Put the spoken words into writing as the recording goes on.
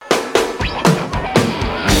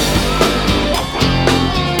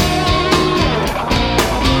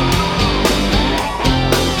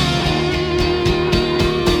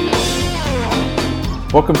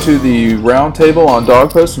Welcome to the Roundtable on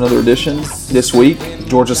Dog Post, another edition this week,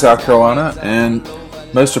 Georgia, South Carolina, and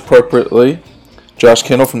most appropriately, Josh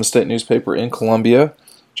Kendall from the State Newspaper in Columbia.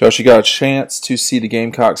 Josh, you got a chance to see the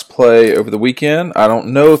Gamecocks play over the weekend. I don't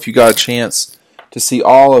know if you got a chance to see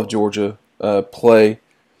all of Georgia play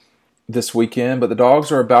this weekend, but the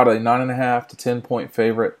Dogs are about a 9.5 to 10-point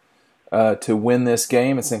favorite to win this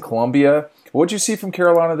game. It's in Columbia. What did you see from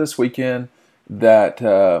Carolina this weekend?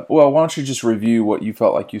 Why don't you just review what you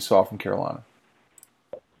felt like you saw from Carolina?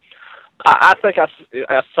 I think I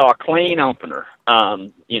saw a clean opener.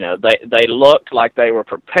 They looked like they were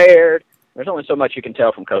prepared. There's only so much you can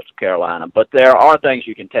tell from Coastal Carolina, but there are things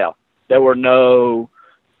you can tell. There were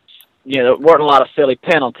there weren't a lot of silly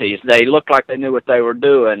penalties. They looked like they knew what they were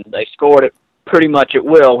doing. They scored it pretty much at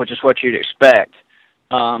will, which is what you'd expect.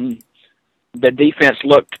 The defense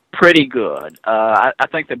looked pretty good. I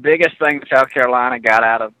think the biggest thing that South Carolina got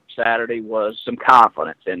out of Saturday was some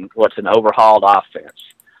confidence in what's an overhauled offense.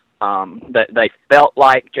 That they felt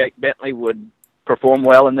like Jake Bentley would perform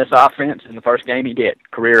well in this offense. In the first game, he did.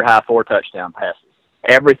 Career-high 4 touchdown passes.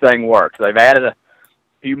 Everything worked. They've added a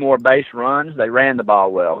few more base runs. They ran the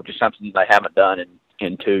ball well, which is something they haven't done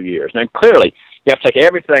in 2 years. Now, clearly, you have to take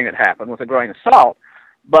everything that happened with a grain of salt,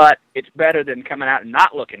 but it's better than coming out and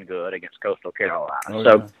not looking good against Coastal Carolina.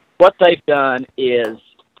 So what they've done is,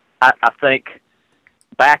 I think,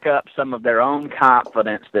 back up some of their own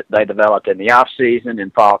confidence that they developed in the offseason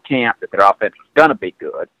and fall camp that their offense was going to be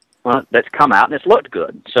good. Well, that's come out and it's looked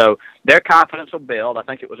good. So their confidence will build. I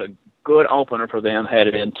think it was a good opener for them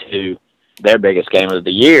headed into their biggest game of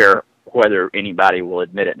the year, whether anybody will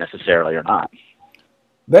admit it necessarily or not.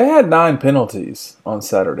 They had 9 penalties on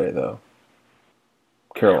Saturday, though.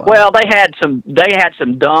 Carolina. Well, they had some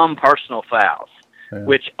dumb personal fouls,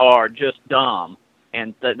 which are just dumb,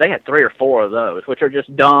 and they had 3 or 4 of those, which are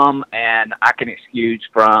just dumb, and I can excuse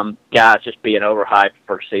from guys just being overhyped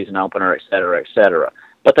for season opener, et cetera, et cetera.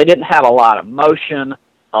 But they didn't have a lot of motion,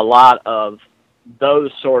 a lot of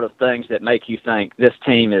those sort of things that make you think this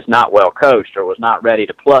team is not well coached or was not ready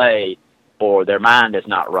to play or their mind is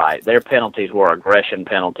not right. Their penalties were aggression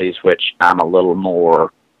penalties, which I'm a little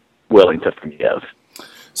more willing to forgive.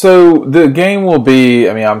 So the game will be,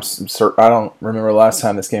 I don't remember the last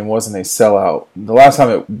time this game wasn't a sellout. The last time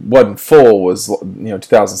it wasn't full was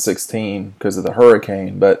 2016 because of the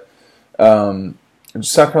hurricane. But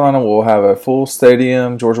South Carolina will have a full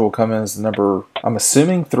stadium. Georgia will come in as the number, I'm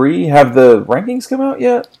assuming, 3. Have the rankings come out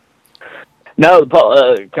yet? No,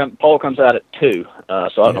 the poll comes out at 2. So I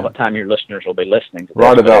don't know what time your listeners will be listening to this.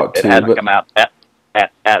 Right about 2. It hasn't come out at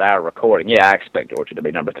our recording. Yeah, I expect Georgia to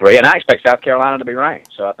be number 3, and I expect South Carolina to be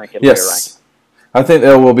ranked. So I think it'll be ranked. I think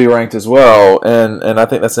they will be ranked as well, and I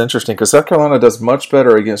think that's interesting because South Carolina does much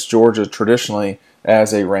better against Georgia traditionally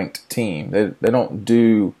as a ranked team. They don't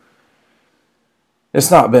do. It's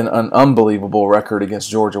not been an unbelievable record against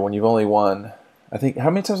Georgia when you've only won. I think how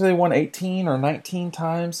many times have they won? 18 or 19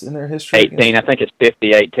 times in their history? 18. I think it's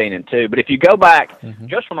 50, 18, and 2. But if you go back,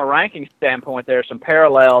 just from a ranking standpoint, there are some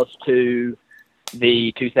parallels to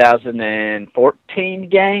the 2014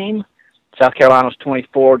 game. South Carolina was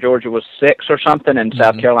 24, Georgia was 6 or something, and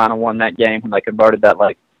South Carolina won that game when they converted that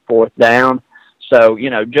 4th down. So,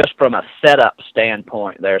 just from a setup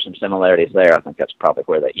standpoint, there are some similarities there. I think that's probably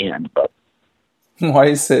where they end. But why do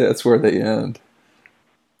you say that's where they end?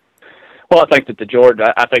 Well, I think that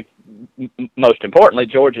I think most importantly,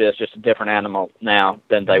 Georgia is just a different animal now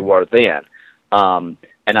than they were then. And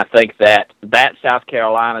I think that South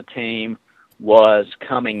Carolina team was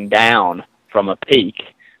coming down from a peak,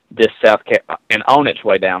 and on its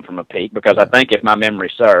way down from a peak, because I think if my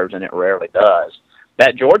memory serves, and it rarely does,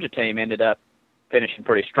 that Georgia team ended up finishing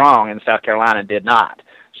pretty strong, and South Carolina did not.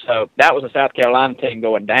 So that was a South Carolina team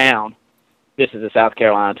going down. This is a South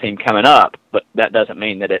Carolina team coming up, but that doesn't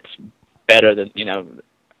mean that it's better than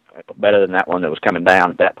that one that was coming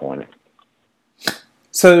down at that point.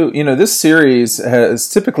 So, this series has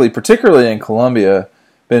typically, particularly in Columbia,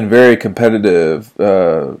 been very competitive.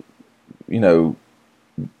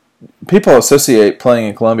 People associate playing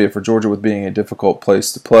in Columbia for Georgia with being a difficult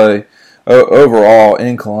place to play. Overall,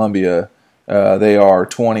 in Columbia, they are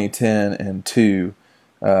 20-10-2.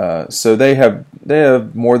 So they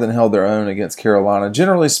have more than held their own against Carolina.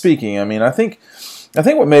 Generally speaking, I think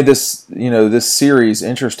what made this this series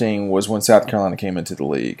interesting was when South Carolina came into the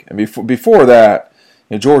league, and before that,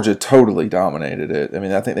 Georgia totally dominated it.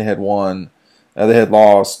 I think they had won. They had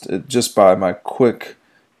lost, just by my quick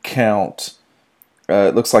count,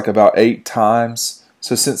 it looks like about 8 times.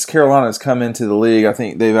 So since Carolina has come into the league, I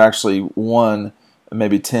think they've actually won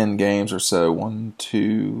maybe 10 games or so. 1,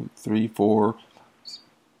 2, 3, 4.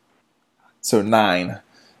 So 9.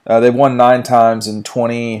 They've won 9 times in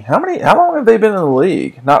 20. How long have they been in the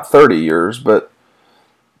league? Not 30 years, but.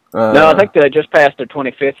 No, I think they just passed their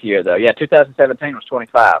 25th year, though. Yeah, 2017 was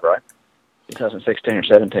 25, right? 2016 or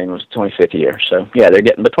 17 was the 25th year. So, yeah, they're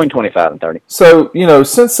getting between 25 and 30. So,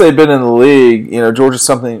 since they've been in the league, Georgia's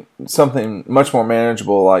something much more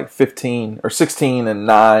manageable, like 15 or 16 and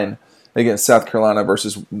 9 against South Carolina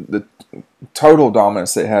versus the total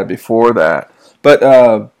dominance they had before that.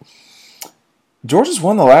 But Georgia's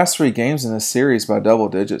won the last 3 games in this series by double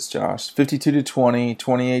digits, Josh. 52-20,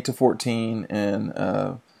 28-14,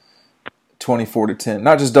 and 24-10.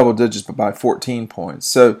 Not just double digits, but by 14 points.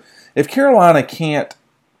 So if Carolina can't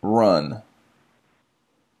run,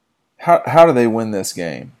 how do they win this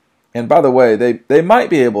game? And by the way, they might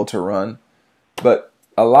be able to run, but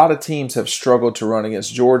a lot of teams have struggled to run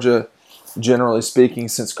against Georgia, generally speaking,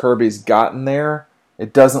 since Kirby's gotten there.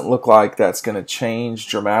 It doesn't look like that's going to change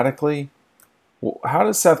dramatically. How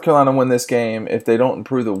does South Carolina win this game if they don't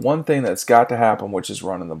improve the one thing that's got to happen, which is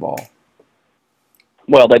running the ball?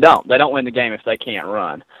 Well, they don't. They don't win the game if they can't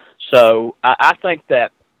run. So I think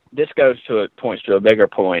that this points to a bigger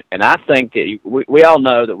point, and I think that we all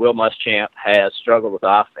know that Will Muschamp has struggled with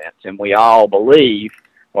offense, and we all believe,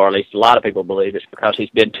 or at least a lot of people believe, it's because he's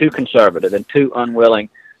been too conservative and too unwilling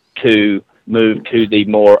to move to the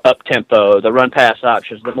more up-tempo, the run-pass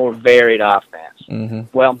options, the more varied offense. Mm-hmm.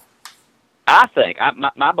 Well, I think,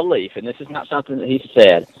 my belief, and this is not something that he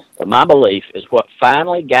said, but my belief is what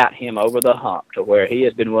finally got him over the hump to where he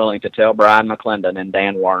has been willing to tell Brian McClendon and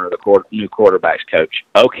Dan Warner, the new quarterbacks coach,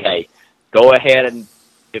 okay, go ahead and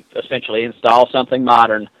essentially install something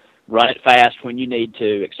modern, run it fast when you need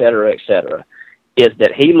to, et cetera, is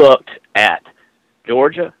that he looked at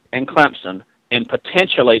Georgia and Clemson and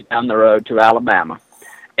potentially down the road to Alabama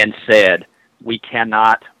and said, we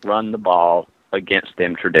cannot run the ball against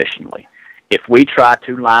them traditionally. If we try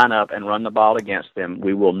to line up and run the ball against them,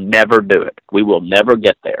 we will never do it. We will never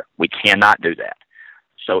get there. We cannot do that.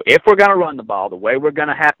 So if we're going to run the ball, the way we're going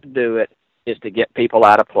to have to do it is to get people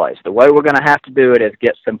out of place. The way we're going to have to do it is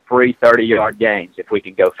get some free 30-yard gains if we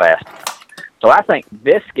can go fast. So I think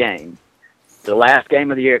this game, the last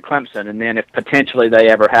game of the year at Clemson, and then if potentially they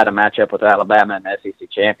ever had a matchup with Alabama in the SEC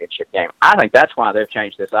championship game, I think that's why they've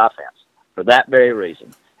changed this offense, for that very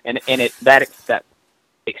reason. And that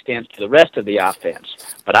extends to the rest of the offense.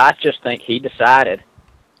 But I just think he decided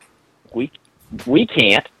we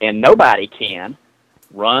can't, and nobody can,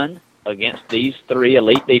 run against these 3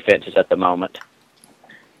 elite defenses at the moment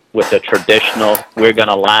with the traditional, we're going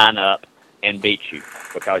to line up and beat you,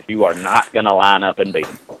 because you are not going to line up and beat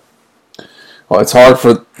them. Well, it's hard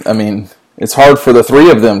for the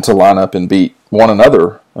 3 of them to line up and beat one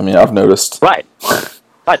another. I mean, I've noticed. Right.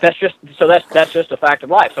 That's just a fact of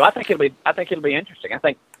life. So I think it'll be interesting. I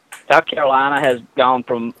think South Carolina has gone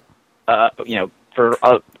from for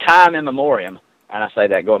a time in memoriam, and I say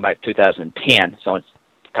that going back to 2010. So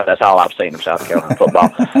because that's all I've seen of South Carolina football.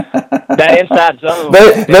 That inside zone.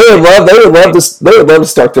 They would love to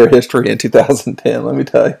start their history in 2010. Let me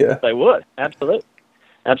tell you. They would, absolutely.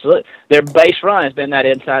 Their base run has been that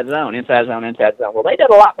inside zone. Well, they did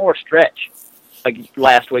a lot more stretch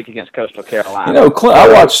last week against Coastal Carolina.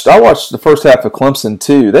 I watched the first half of Clemson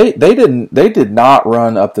too. They did not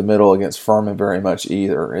run up the middle against Furman very much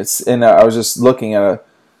either. I was just looking at a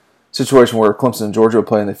situation where Clemson and Georgia will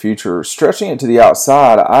play in the future, stretching it to the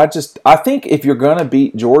outside. I think if you're going to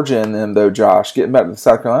beat Georgia and them though, Josh, getting back to the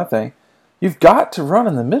South Carolina thing, you've got to run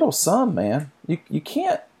in the middle some, man. You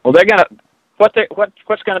can't. Well, they're gonna. What's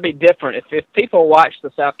going to be different if people watch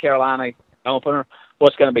the South Carolina opener?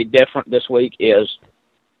 What's going to be different this week is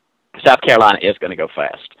South Carolina is going to go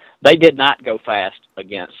fast. They did not go fast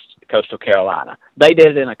against Coastal Carolina. They did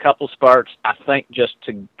it in a couple spurts, I think, just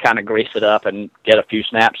to kind of grease it up and get a few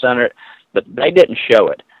snaps under it, but they didn't show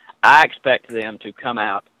it. I expect them to come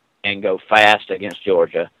out and go fast against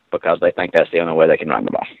Georgia because they think that's the only way they can run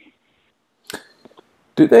the ball.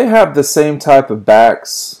 Do they have the same type of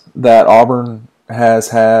backs that Auburn has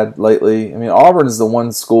had lately? I mean, Auburn is the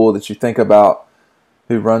one school that you think about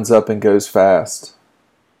who runs up and goes fast.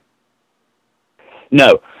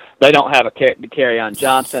 No, they don't have a Kerryon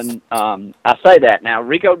Johnson. I say that now.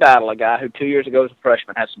 Rico Dowdle, a guy who 2 years ago was a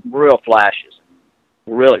freshman, had some real flashes.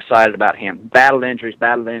 We're real excited about him. Battled injuries,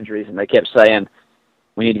 and they kept saying,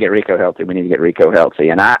 we need to get Rico healthy.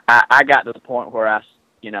 And I got to the point where I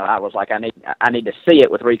was like, I need to see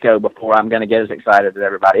it with Rico before I'm going to get as excited as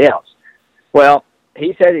everybody else. Well,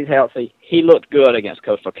 he said he's healthy. He looked good against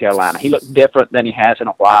Coastal Carolina. He looked different than he has in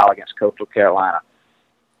a while against Coastal Carolina.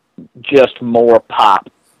 Just more pop,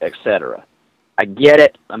 etc. I get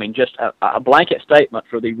it. I mean, just a blanket statement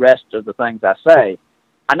for the rest of the things I say.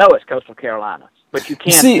 I know it's Coastal Carolina, but you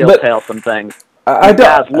can still tell some things. These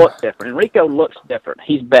guys look different. Enrico looks different.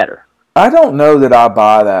 He's better. I don't know that I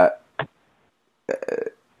buy that,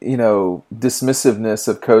 dismissiveness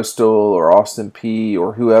of Coastal or Austin Peay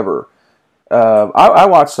or whoever. I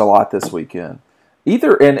watched a lot this weekend.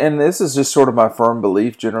 And this is just sort of my firm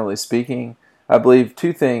belief, generally speaking. I believe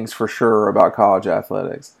two things for sure about college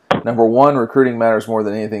athletics. Number one, recruiting matters more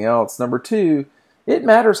than anything else. Number two, it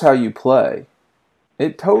matters how you play.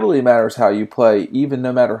 It totally matters how you play, even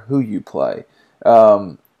no matter who you play.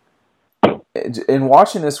 In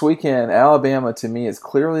watching this weekend, Alabama, to me, is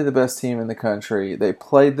clearly the best team in the country. They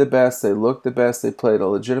played the best. They looked the best. They played a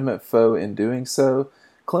legitimate foe in doing so.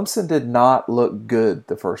 Clemson did not look good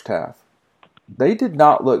the first half. They did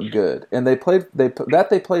not look good. And they played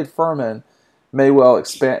Furman may well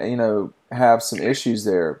have some issues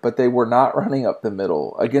there, but they were not running up the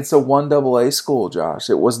middle against a 1AA school, Josh.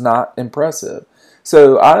 It was not impressive.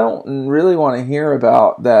 So I don't really want to hear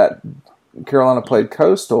about that Carolina played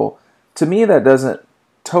Coastal. To me, that doesn't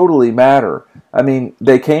totally matter. I mean,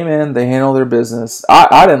 they came in, they handled their business.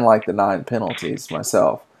 I didn't like the 9 penalties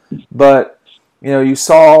myself. But, you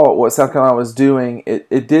saw what South Carolina was doing.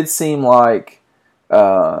 It did seem like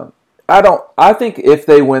I think if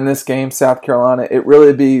they win this game, South Carolina, it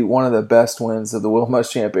really be one of the best wins of the Will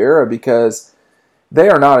Muschamp era because they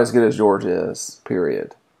are not as good as Georgia is,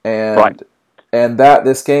 period. And that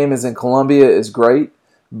this game is in Columbia is great,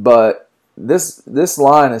 but this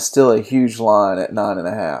line is still a huge line at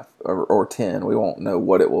 9.5 or 10. We won't know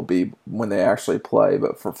what it will be when they actually play,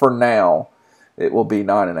 but for now, it will be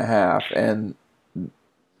 9.5, and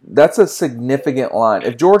that's a significant line.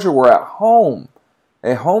 If Georgia were at home,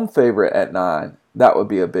 a home favorite at 9, that would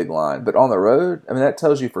be a big line. But on the road, I mean, that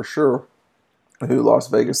tells you for sure who Las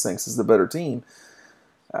Vegas thinks is the better team.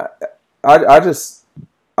 I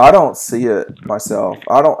don't see it myself.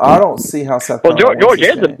 I don't see how South Carolina.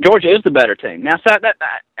 Georgia is the better team. Now,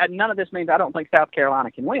 none of this means I don't think South Carolina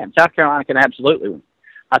can win. South Carolina can absolutely win.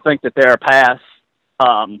 I think that there are paths,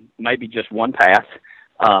 maybe just one path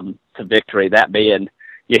to victory. That being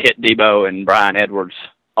you hit Debo and Brian Edwards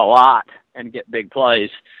a lot and get big plays,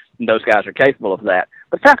 and those guys are capable of that.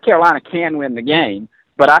 But South Carolina can win the game,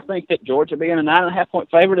 but I think that Georgia being a 9.5-point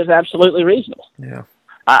favorite is absolutely reasonable. Yeah.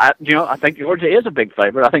 I think Georgia is a big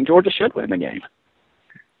favorite. I think Georgia should win the game.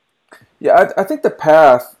 Yeah, I think the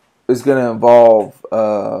path is going to involve.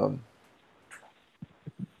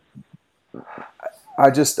 I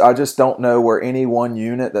just don't know where any one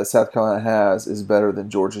unit that South Carolina has is better than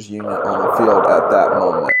Georgia's unit on the field at that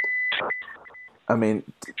moment. I mean,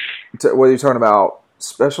 whether you're talking about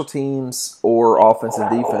special teams or offense and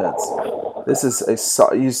defense, this is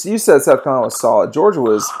you said South Carolina was solid. Georgia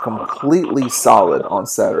was completely solid on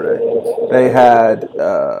Saturday. They had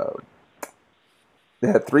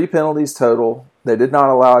 3 penalties total. They did not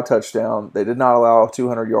allow a touchdown. They did not allow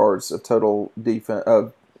 200 yards of total defense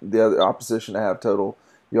of the other opposition to have total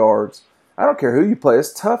yards. I don't care who you play.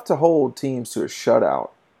 It's tough to hold teams to a shutout.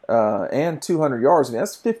 And 200 yards. I mean,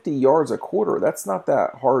 that's 50 yards a quarter. That's not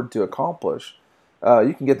that hard to accomplish.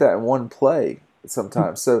 You can get that in one play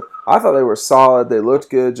sometimes. So I thought they were solid. They looked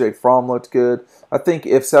good. Jake Fromm looked good. I think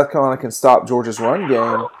if South Carolina can stop Georgia's run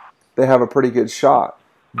game, they have a pretty good shot.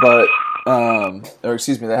 But, they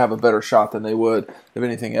have a better shot than they would of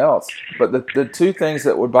anything else. But the two things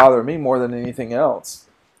that would bother me more than anything else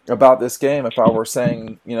about this game, if I were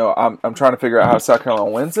saying, I'm trying to figure out how South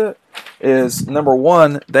Carolina wins it, is number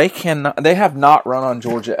one, they have not run on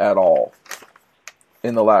Georgia at all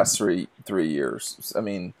in the last three years. I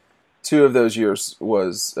mean, 2 of those years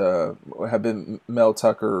have been Mel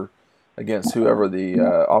Tucker against whoever the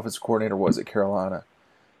offensive coordinator was at Carolina,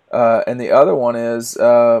 and the other one is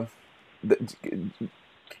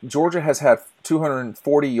Georgia has had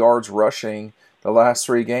 240 yards rushing the last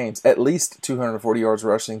 3 games, at least 240 yards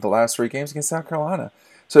rushing the last 3 games against South Carolina.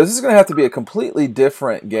 So this is going to have to be a completely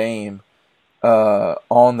different game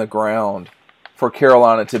on the ground for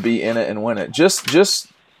Carolina to be in it and win it.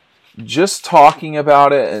 Just talking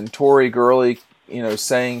about it and Tory Gurley,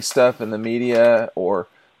 saying stuff in the media or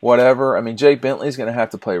whatever. I mean, Jake Bentley's going to have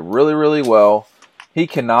to play really, really well. He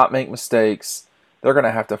cannot make mistakes. They're going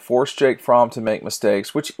to have to force Jake Fromm to make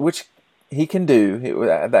mistakes, which he can do.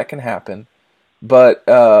 That can happen. But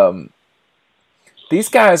these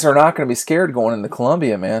guys are not going to be scared going into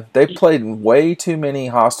Columbia, man. They've played in way too many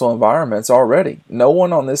hostile environments already. No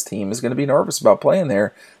one on this team is going to be nervous about playing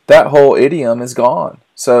there. That whole idiom is gone.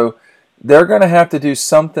 So they're going to have to do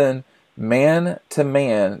something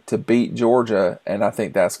man-to-man to beat Georgia, and I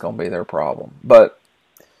think that's going to be their problem. But,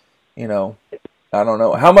 I don't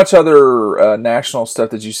know. How much other national stuff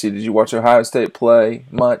did you see? Did you watch Ohio State play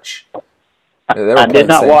much? They were I did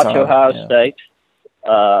not watch Ohio State.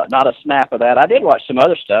 Not a snap of that. I did watch some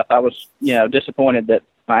other stuff. I was, disappointed that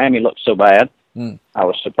Miami looked so bad. I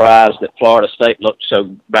was surprised that Florida State looked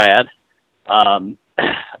so bad.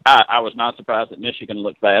 I was not surprised that Michigan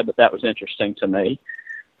looked bad, but that was interesting to me.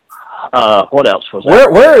 What else was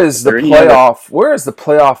there? Where is the playoff? Where is the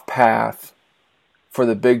playoff path for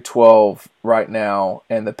the Big 12 right now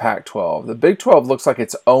and the Pac-12? The Big 12 looks like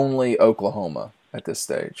it's only Oklahoma at this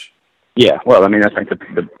stage. Yeah, well, I mean, I think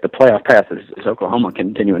the playoff path is Oklahoma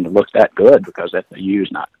continuing to look that good because FAU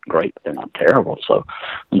is not great, but they're not terrible. So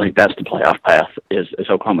I think that's the playoff path is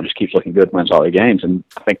Oklahoma just keeps looking good, wins all the games, and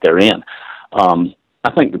I think they're in.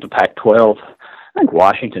 I think with the Pac-12, I think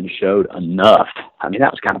Washington showed enough. I mean,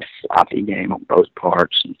 that was kind of a sloppy game on both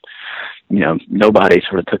parts, and nobody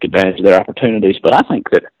sort of took advantage of their opportunities. But I think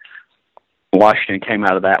that Washington came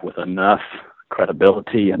out of that with enough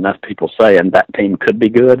credibility, enough people saying that team could be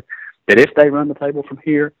good, that if they run the table from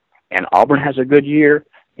here and Auburn has a good year,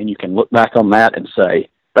 and you can look back on that and say,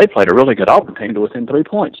 they played a really good Auburn team to within 3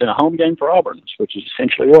 points in a home game for Auburn, which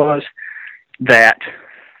essentially was that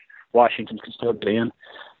Washington can still get in.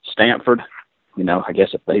 Stanford, I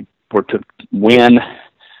guess if they were to win,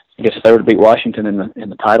 I guess if they were to beat Washington in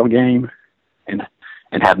the title game and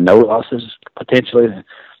have no losses potentially,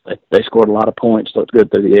 they scored a lot of points, looked good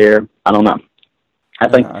through the air. I don't know. I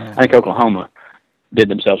think Oklahoma did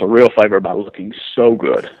themselves a real favor by looking so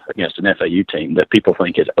good against an FAU team that people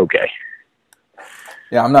think is okay.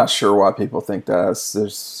 Yeah, I'm not sure why people think that.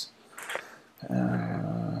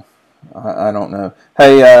 I don't know.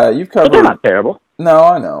 Hey, you've covered. But they're not terrible. No,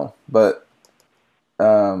 I know, but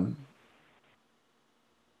I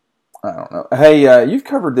don't know. Hey, you've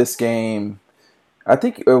covered this game. I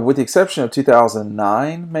think, with the exception of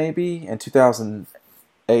 2009, maybe, and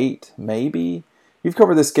 2008, maybe, you've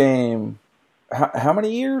covered this game. How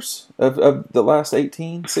many years of the last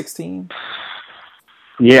 18, 16?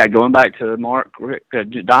 Yeah, going back to Mark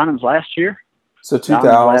Donovan's last year. So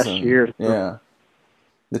 2000 last year. Yeah.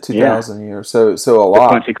 The 2000 year. So a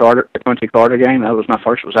lot. The Quincy Carter game. That was my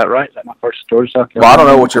first. Was that right? Is that my first Georgia South Carolina? Well, I don't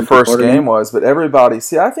know what your first game was, but everybody.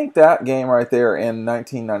 See, I think that game right there in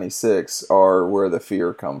 1996 are where the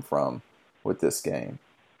fear come from with this game.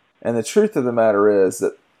 And the truth of the matter is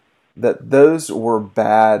that those were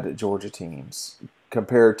bad Georgia teams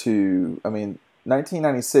compared to. I mean,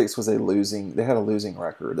 1996 was they had a losing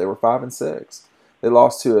record. They were 5-6. They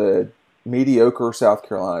lost to a mediocre South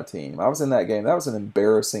Carolina team. I was in that game. That was an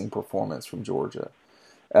embarrassing performance from Georgia.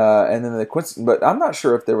 And then the Quincy, but I'm not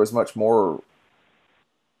sure if there was much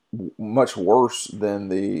worse than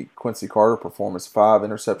the Quincy Carter performance. 5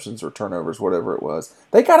 interceptions or turnovers, whatever it was.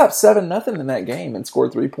 They got up 7-0 in that game and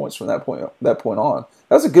scored 3 points from that point on.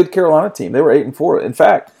 That was a good Carolina team. They were 8-4. In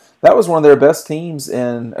fact, that was one of their best teams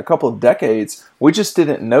in a couple of decades. We just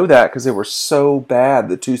didn't know that because they were so bad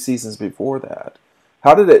the 2 seasons before that.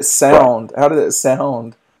 How did it sound? How did it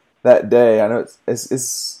sound that day? I know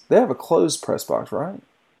it's they have a closed press box, right?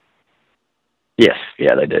 Yes,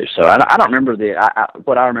 yeah, they do. So I don't remember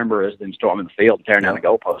what I remember is them storming the field, tearing down the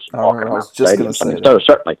goalposts, and walking around the stadium. So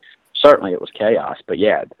certainly it was chaos. But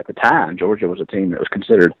yeah, at the time, Georgia was a team that was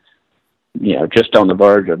considered, just on the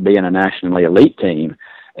verge of being a nationally elite team,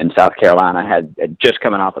 and South Carolina had just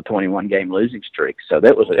coming off a 21-game losing streak. So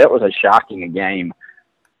that was a shocking game.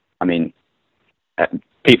 I mean.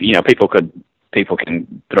 People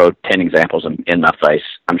can throw 10 examples in my face,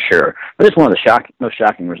 I'm sure, but it's one of the most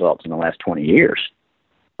shocking results in the last 20 years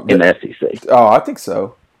in the SEC. Oh, I think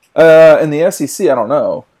so. In the SEC, I don't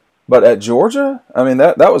know, but at Georgia, I mean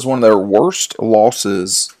that was one of their worst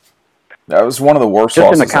losses. That was one of the worst just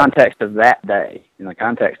losses in the context of that day. In the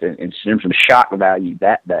context, in terms of shock value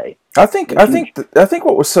that day. I think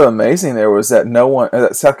what was so amazing there was that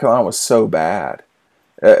that South Carolina was so bad.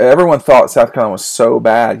 Everyone thought South Carolina was so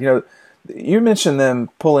bad. You mentioned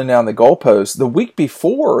them pulling down the goalposts. The week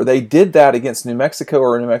before, they did that against New Mexico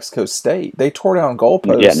or New Mexico State. They tore down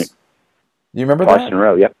goalposts. Yeah, you remember that? Twice in a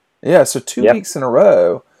row, yep. Yeah, so 2 weeks in a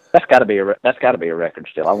row. That's got to be a record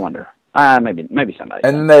still. I wonder. Maybe somebody.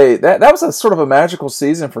 And that was a sort of a magical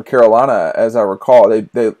season for Carolina, as I recall. They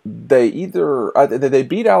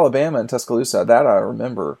beat Alabama in Tuscaloosa. That I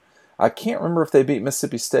remember. I can't remember if they beat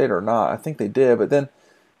Mississippi State or not. I think they did, but then.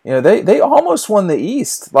 They almost won the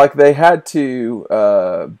East. Like they had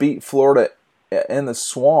to beat Florida in the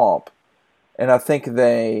Swamp, and I think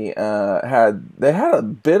they had a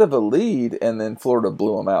bit of a lead, and then Florida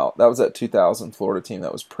blew them out. That was that 2000 Florida team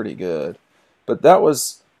that was pretty good, but that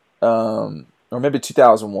was or maybe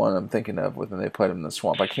 2001. I'm thinking of when they played them in the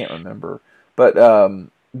Swamp. I can't remember. But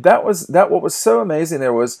that what was so amazing.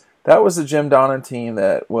 That was the Jim Donnan team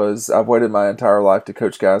I've waited my entire life to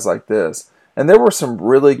coach guys like this. And there were some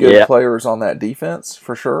really good players on that defense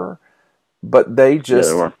for sure. But they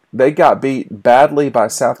got beat badly by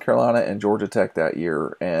South Carolina and Georgia Tech that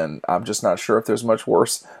year, and I'm just not sure if there's much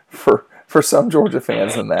worse for some Georgia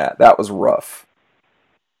fans than that. That was rough.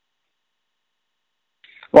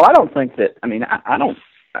 Well, I don't think that. I mean, I don't.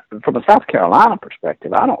 From a South Carolina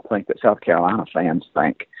perspective, I don't think that South Carolina fans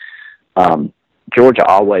think Georgia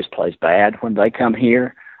always plays bad when they come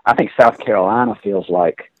here. I think South Carolina feels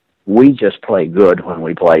like we just play good when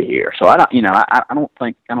we play here. So I don't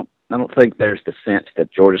think there's the sense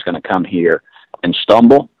that Georgia's going to come here and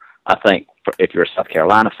stumble. I think if you're a South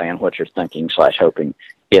Carolina fan, what you're thinking / hoping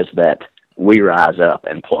is that we rise up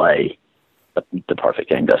and play. The perfect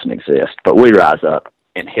game doesn't exist, but we rise up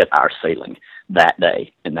and hit our ceiling that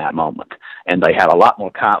day in that moment. And they have a lot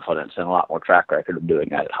more confidence and a lot more track record of doing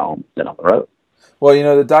that at home than on the road. Well,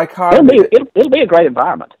 the dichotomy... It'll be a great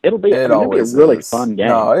environment. It'll be a really fun game.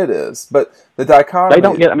 No, it is. But the dichotomy... They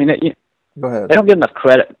don't get... Go ahead. They don't get enough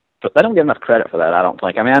credit. But they don't get enough credit for that, I don't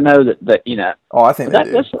think. I mean, I know that Oh, I think they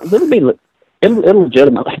do. It'll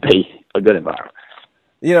legitimately be a good environment.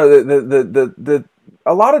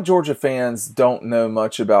 A lot of Georgia fans don't know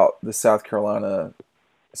much about the South Carolina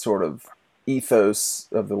sort of ethos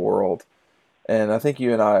of the world. And I think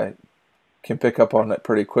you and I can pick up on it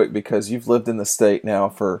pretty quick because you've lived in the state now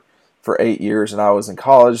for 8 years, and I was in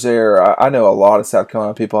college there. I know a lot of South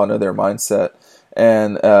Carolina people. I know their mindset.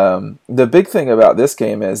 And the big thing about this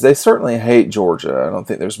game is they certainly hate Georgia. I don't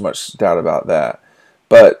think there's much doubt about that.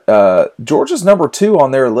 But Georgia's number 2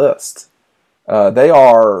 on their list. They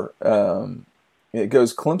are, it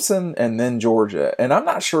goes Clemson and then Georgia. And I'm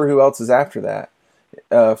not sure who else is after that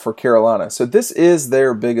for Carolina. So this is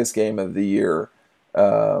their biggest game of the year /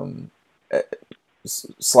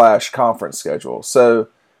 conference schedule. So,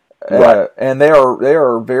 right. And they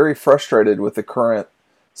are very frustrated with the current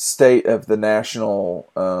state of the national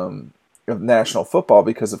football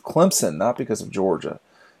because of Clemson, not because of Georgia.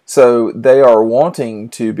 So they are wanting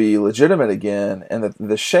to be legitimate again, and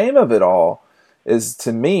the shame of it all is,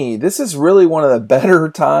 to me, this is really one of the better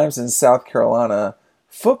times in South Carolina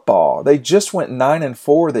football. They just went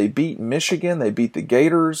 9-4. They beat Michigan. They beat the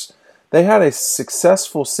Gators. They had a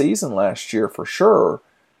successful season last year for sure,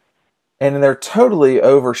 and they're totally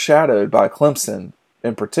overshadowed by Clemson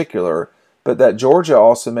in particular. But that Georgia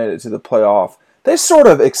also made it to the playoff. They sort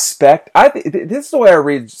of expect. This is the way I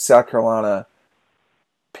read South Carolina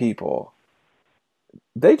people.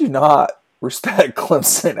 They do not respect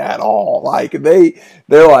Clemson at all. Like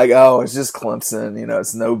they're like, oh, it's just Clemson.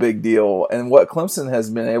 It's no big deal. And what Clemson has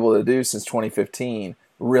been able to do since 2015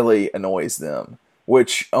 really annoys them,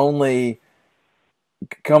 which only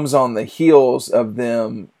comes on the heels of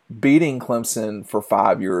them beating Clemson for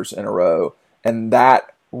 5 years in a row, and that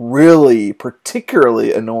really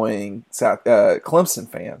particularly annoying Clemson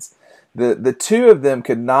fans. The two of them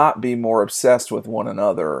could not be more obsessed with one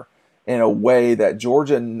another in a way that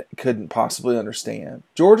Georgia couldn't possibly understand.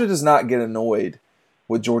 Georgia does not get annoyed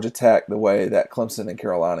with Georgia Tech the way that Clemson and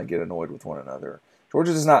Carolina get annoyed with one another.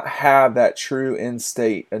 Georgia does not have that true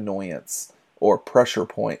in-state annoyance or pressure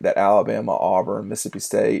point that Alabama, Auburn, Mississippi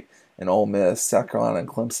State, and Ole Miss, South Carolina, and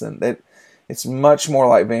Clemson. It's much more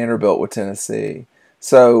like Vanderbilt with Tennessee.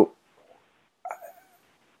 So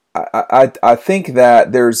I think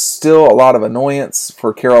that there's still a lot of annoyance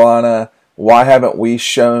for Carolina. Why haven't we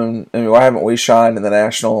shined in the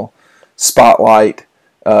national spotlight?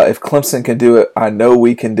 If Clemson can do it, I know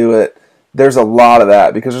we can do it. There's a lot of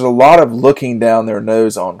that because there's a lot of looking down their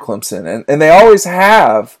nose on Clemson. And they always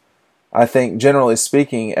have, I think, generally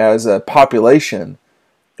speaking, as a population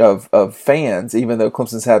of fans, even though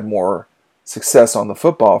Clemson's had more success on the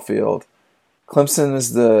football field. Clemson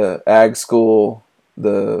is the ag school.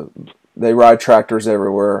 They ride tractors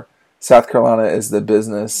everywhere. South Carolina is the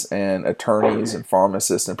business and attorneys and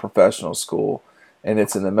pharmacists and professional school, and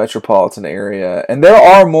it's in the metropolitan area. And there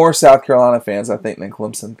are more South Carolina fans, I think, than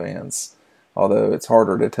Clemson fans, although it's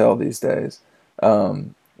harder to tell these days.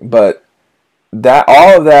 But that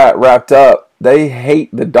all of that wrapped up, they hate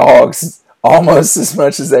the Dogs almost as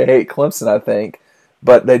much as they hate Clemson, I think,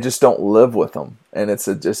 but they just don't live with them, and it's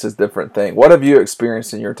just a different thing. What have you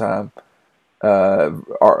experienced in your time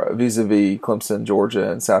vis-a-vis Clemson,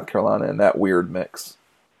 Georgia, and South Carolina in that weird mix?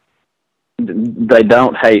 They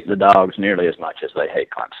don't hate the Dogs nearly as much as they hate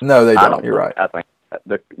Clemson. No, they don't. You're right. I think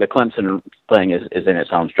the Clemson thing is in its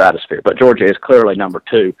own stratosphere, but Georgia is clearly number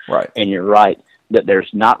 2. Right. And you're right that there's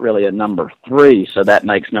not really a number 3, so that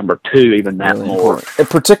makes number 2 even that really more. And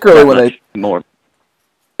particularly when more.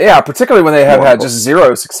 Yeah, particularly when they have had More- just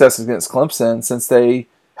zero success against Clemson since they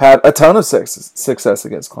had a ton of success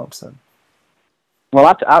against Clemson.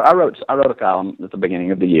 Well, I wrote a column at the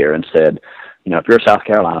beginning of the year and said, if you're a South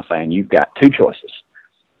Carolina fan, you've got two choices.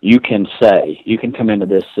 You can come into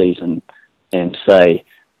this season and say,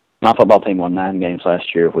 my football team won 9 games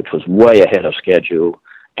last year, which was way ahead of schedule,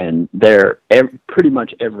 and pretty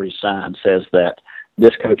much every sign says that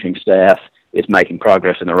this coaching staff is making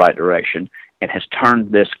progress in the right direction and has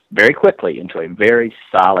turned this very quickly into a very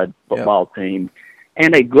solid football team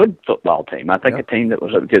and a good football team. I think a team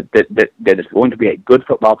that is going to be a good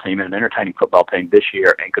football team and an entertaining football team this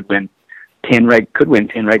year and could win 10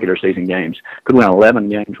 regular season games, could win 11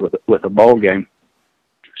 games with a bowl game.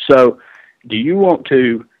 So, do you want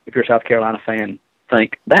to, if you're a South Carolina fan,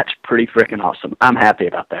 think that's pretty freaking awesome? I'm happy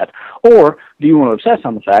about that. Or do you want to obsess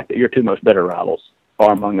on the fact that your two most bitter rivals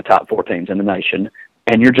are among the top 4 teams in the nation,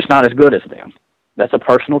 and you're just not as good as them? That's a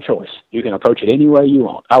personal choice. You can approach it any way you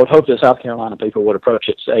want. I would hope the South Carolina people would approach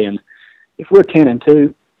it saying, if we're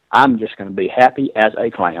 10-2, I'm just going to be happy as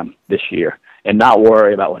a clam this year and not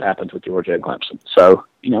worry about what happens with Georgia and Clemson. So,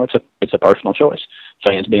 it's a personal choice.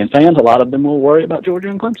 Fans being fans, a lot of them will worry about Georgia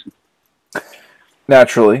and Clemson.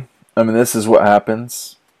 Naturally. I mean, this is what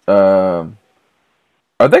happens. Are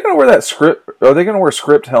they going to wear that script? Are they going to wear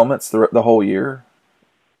script helmets the whole year?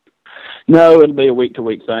 No, it'll be a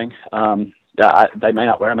week-to-week thing. They may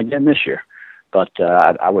not wear them again this year, but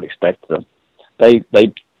I would expect they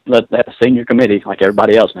let the senior committee, like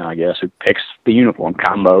everybody else now, I guess, who picks the uniform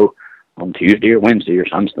combo on Tuesday or Wednesday or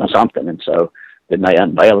something, and so then they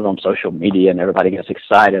unveil it on social media and everybody gets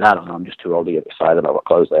excited. I don't know. I'm just too old to get excited about what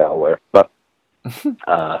clothes they all wear, but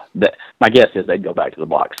my guess is they'd go back to the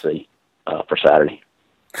Block C for Saturday.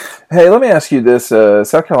 Hey, let me ask you this: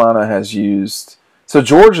 South Carolina has used. So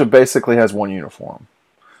Georgia basically has one uniform.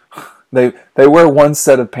 They wear one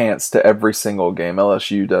set of pants to every single game.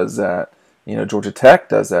 LSU does that. Georgia Tech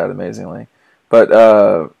does that amazingly. But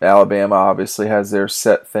Alabama obviously has their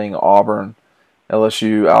set thing. Auburn,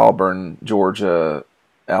 LSU, Auburn, Georgia,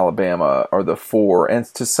 Alabama are the 4. And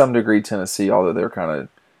to some degree Tennessee, although they're kind of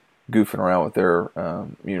goofing around with their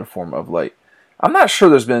uniform of late. I'm not sure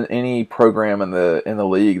there's been any program in the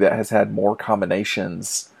league that has had more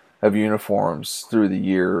combinations of uniforms through the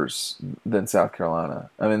years than South Carolina.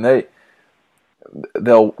 I mean, they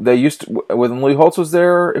used to, when Lou Holtz was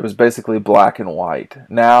there, it was basically black and white.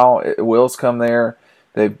 Now Will's come there,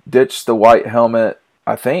 they've ditched the white helmet,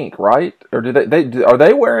 I think, right? Or are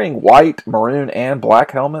they wearing white, maroon, and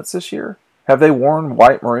black helmets this year? Have they worn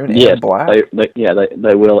white, maroon, and black?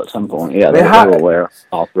 They will at some point. Yeah, they will wear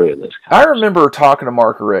all 3 of those colors. I remember talking to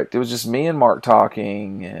Mark Richt. It was just me and Mark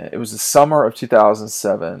talking. It was the summer of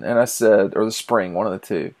 2007, and I said, or the spring, one of the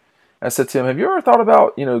two. I said to him, have you ever thought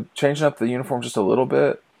about, changing up the uniform just a little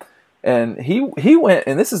bit? And he went,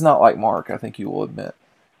 and this is not like Mark, I think you will admit.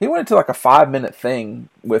 He went into like a 5-minute thing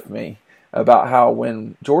with me about how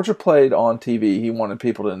when Georgia played on TV, he wanted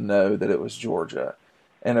people to know that it was Georgia.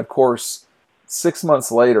 And of course, 6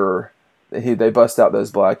 months later, they bust out those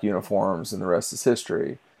black uniforms, and the rest is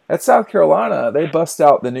history. At South Carolina, they bust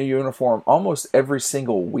out the new uniform almost every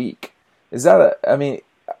single week. I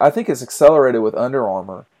think it's accelerated with Under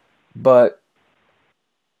Armour, but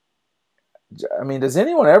does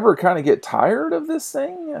anyone ever kind of get tired of this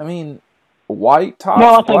thing? White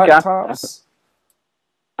tops, black tops?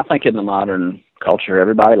 I think in the modern culture,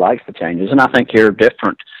 everybody likes the changes, and I think you're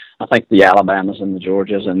different. I think the Alabamas and the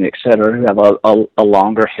Georgias and the et cetera, who have a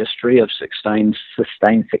longer history of sustained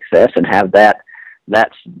success and have that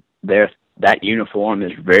uniform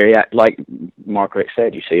is very, like Mark Richt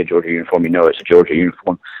said, you see a Georgia uniform, it's a Georgia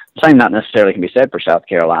uniform. Same not necessarily can be said for South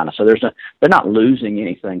Carolina. So they're not losing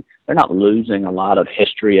anything. They're not losing a lot of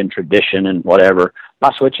history and tradition and whatever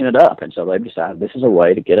by switching it up. And so they've decided this is a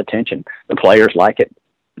way to get attention. The players like it,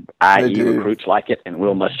 i.e. recruits like it, and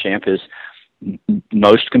Will Muschamp is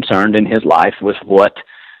most concerned in his life with what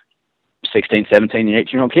 16, 17, and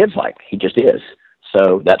 18-year-old kids like. He just is.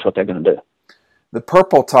 So that's what they're going to do. The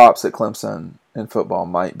purple tops at Clemson in football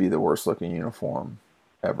might be the worst looking uniform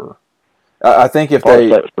ever. I think if Florida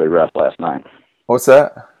State was pretty rough last night. What's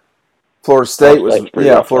that? Florida State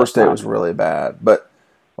was really bad. But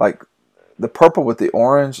like the purple with the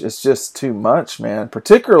orange is just too much, man.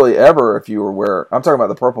 Particularly if you were I'm talking about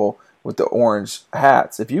the purple with the orange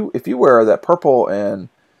hats. If you wear that purple that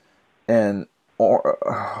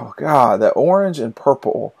orange and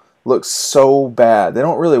purple looks so bad. They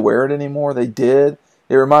don't really wear it anymore. They did.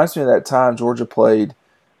 It reminds me of that time Georgia played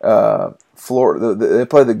Florida. They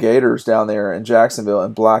played the Gators down there in Jacksonville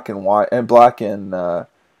in black and white and black and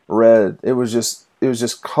red. It was just it was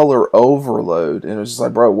just color overload, and it was just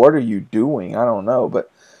like, bro, what are you doing? I don't know,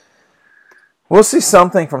 but we'll see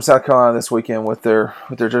something from South Carolina this weekend with their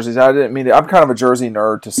jerseys. I didn't mean to, I'm kind of a jersey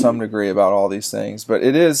nerd to some degree about all these things, but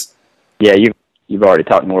it is. Yeah, you've already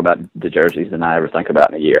talked more about the jerseys than I ever think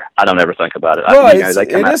about in a year. I don't ever think about it. Well,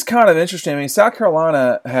 it is kind of interesting. I mean, South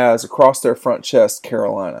Carolina has across their front chest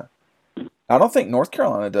Carolina. I don't think North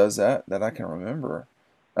Carolina does that I can remember.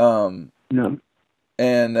 No.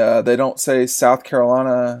 And they don't say South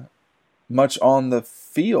Carolina much on the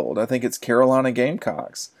field. I think it's Carolina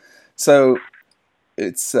Gamecocks. So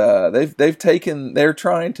it's they're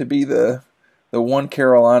trying to be the one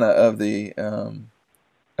Carolina of the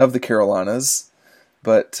Carolinas,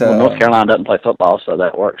 but North Carolina doesn't play football, so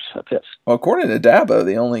that works. That fits. Well, according to Dabo,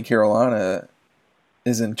 the only Carolina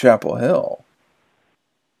is in Chapel Hill.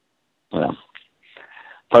 Well,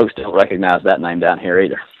 folks don't recognize that name down here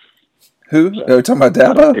either. Who? So, are you talking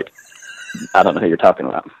about Dabo? I don't know who you're talking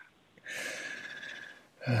about.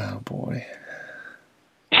 Oh boy.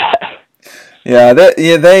 Yeah, their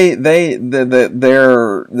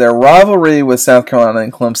rivalry with South Carolina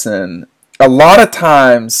and Clemson. A lot of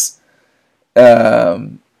times,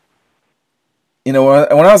 when I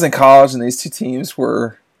was in college and these two teams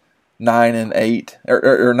were 9-8 or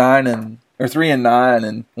 3-9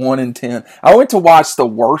 and 1-10, I went to watch the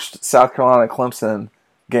worst South Carolina Clemson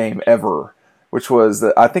game ever, which was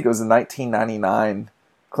I think it was the 1999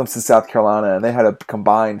 Clemson, South Carolina, and they had a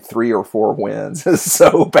combined 3 or 4 wins. It was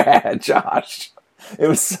so bad, Josh. It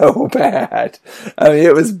was so bad. I mean,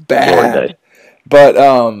 it was bad. But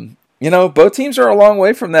both teams are a long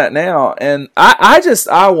way from that now, and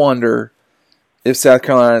I wonder if South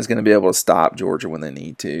Carolina is going to be able to stop Georgia when they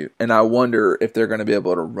need to, and I wonder if they're going to be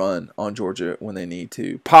able to run on Georgia when they need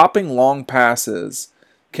to. Popping long passes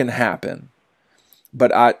can happen,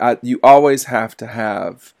 but you always have to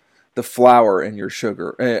have the flour in your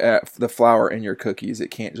sugar, the flour in your cookies. It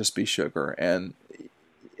can't just be sugar, and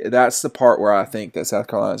that's the part where I think that South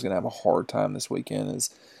Carolina is going to have a hard time this weekend.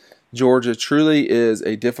 Is Georgia truly is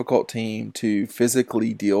a difficult team to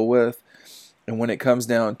physically deal with, and when it comes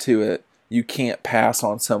down to it, you can't pass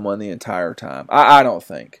on someone the entire time. I don't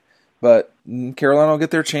think, but Carolina will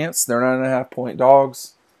get their chance. They're 9.5-point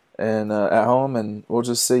dogs, and at home, and we'll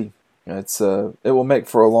just see. It will make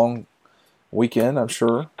for a long weekend, I'm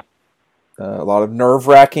sure. A lot of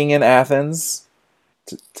nerve-wracking in Athens,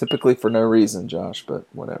 typically for no reason, Josh, but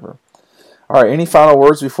whatever. All right, any final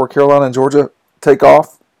words before Carolina and Georgia take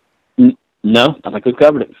off? No, I think we've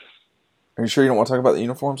covered it. Are you sure you don't want to talk about the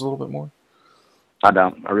uniforms a little bit more? I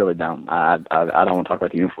don't. I really don't. I don't want to talk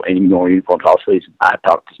about any more uniforms all season. I've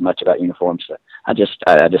talked as much about uniforms. I just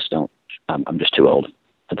don't. I'm just too old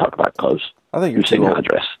to talk about clothes. I think you're too old.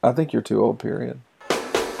 I think you're too old, period.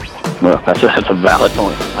 Well, that's a valid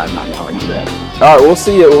point. I'm not going to argue that. All right, we'll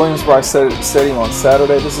see you at Williams-Brice Stadium on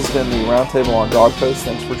Saturday. This has been the Roundtable on Dog Post.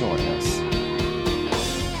 Thanks for joining us.